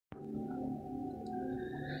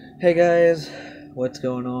Hey guys, what's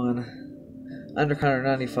going on?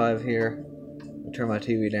 Undercounter95 here. I'll turn my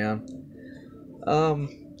TV down.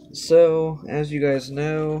 So as you guys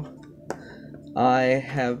know, I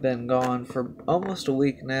have been gone for almost a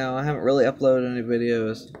week now. I haven't really uploaded any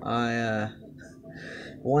videos.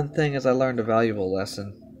 One thing is I learned a valuable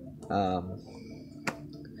lesson.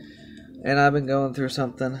 And I've been going through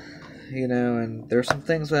something, and there's some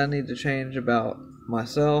things that I need to change about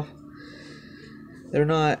myself. They're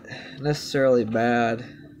not necessarily bad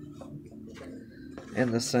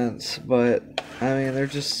in the sense, but I mean,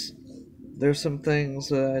 there's some things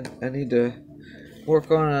that I need to work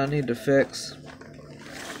on and I need to fix.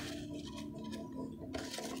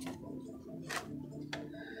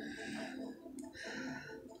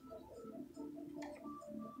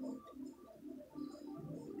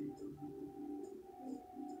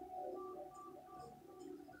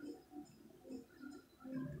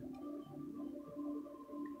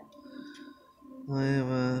 I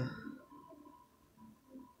am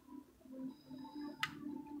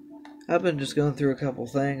I've been just going through a couple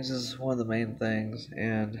things. This is one of the main things,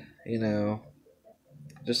 and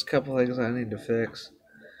just a couple things I need to fix.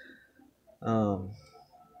 I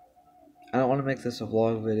don't want to make this a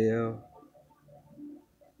vlog video,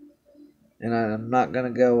 and I'm not gonna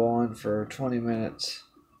go on for 20 minutes.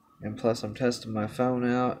 And plus, I'm testing my phone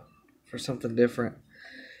out for something different.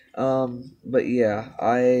 But yeah,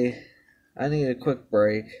 I need a quick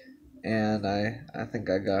break, and I think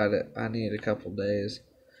I got it. I need a couple days,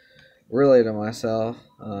 really, to myself.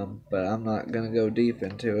 But I'm not gonna go deep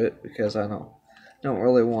into it because I don't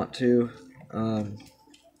really want to.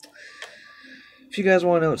 If you guys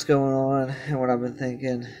want to know what's going on and what I've been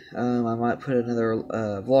thinking, I might put another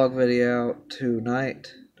vlog video out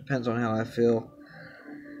tonight. Depends on how I feel.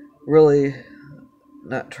 Really,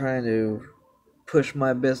 not trying to push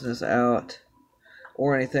my business out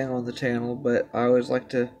or anything on the channel, but I always like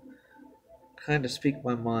to kind of speak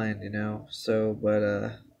my mind, So, but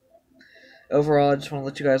overall, I just want to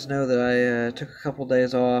let you guys know that I took a couple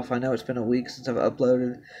days off. I know it's been a week since I've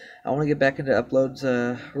uploaded. I want to get back into uploads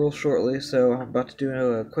real shortly, so I'm about to do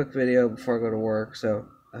a quick video before I go to work. So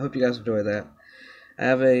I hope you guys enjoy that. I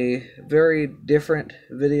have a very different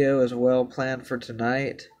video as well planned for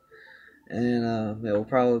tonight, and it will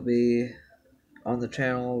probably be on the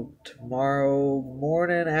channel tomorrow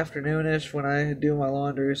morning, afternoonish when I do my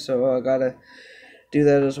laundry. So I gotta do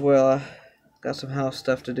that as well. I got some house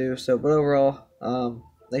stuff to do. So, but overall,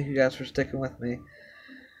 thank you guys for sticking with me,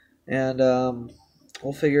 and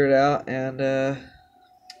we'll figure it out. And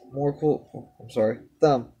more cool. I'm sorry,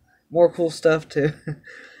 more cool stuff too.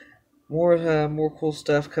 More cool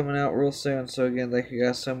stuff coming out real soon. So again, thank you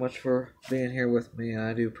guys so much for being here with me.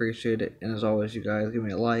 I do appreciate it. And as always, you guys give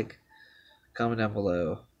me a like, comment down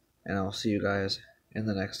below, and I'll see you guys in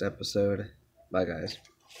the next episode. Bye, guys.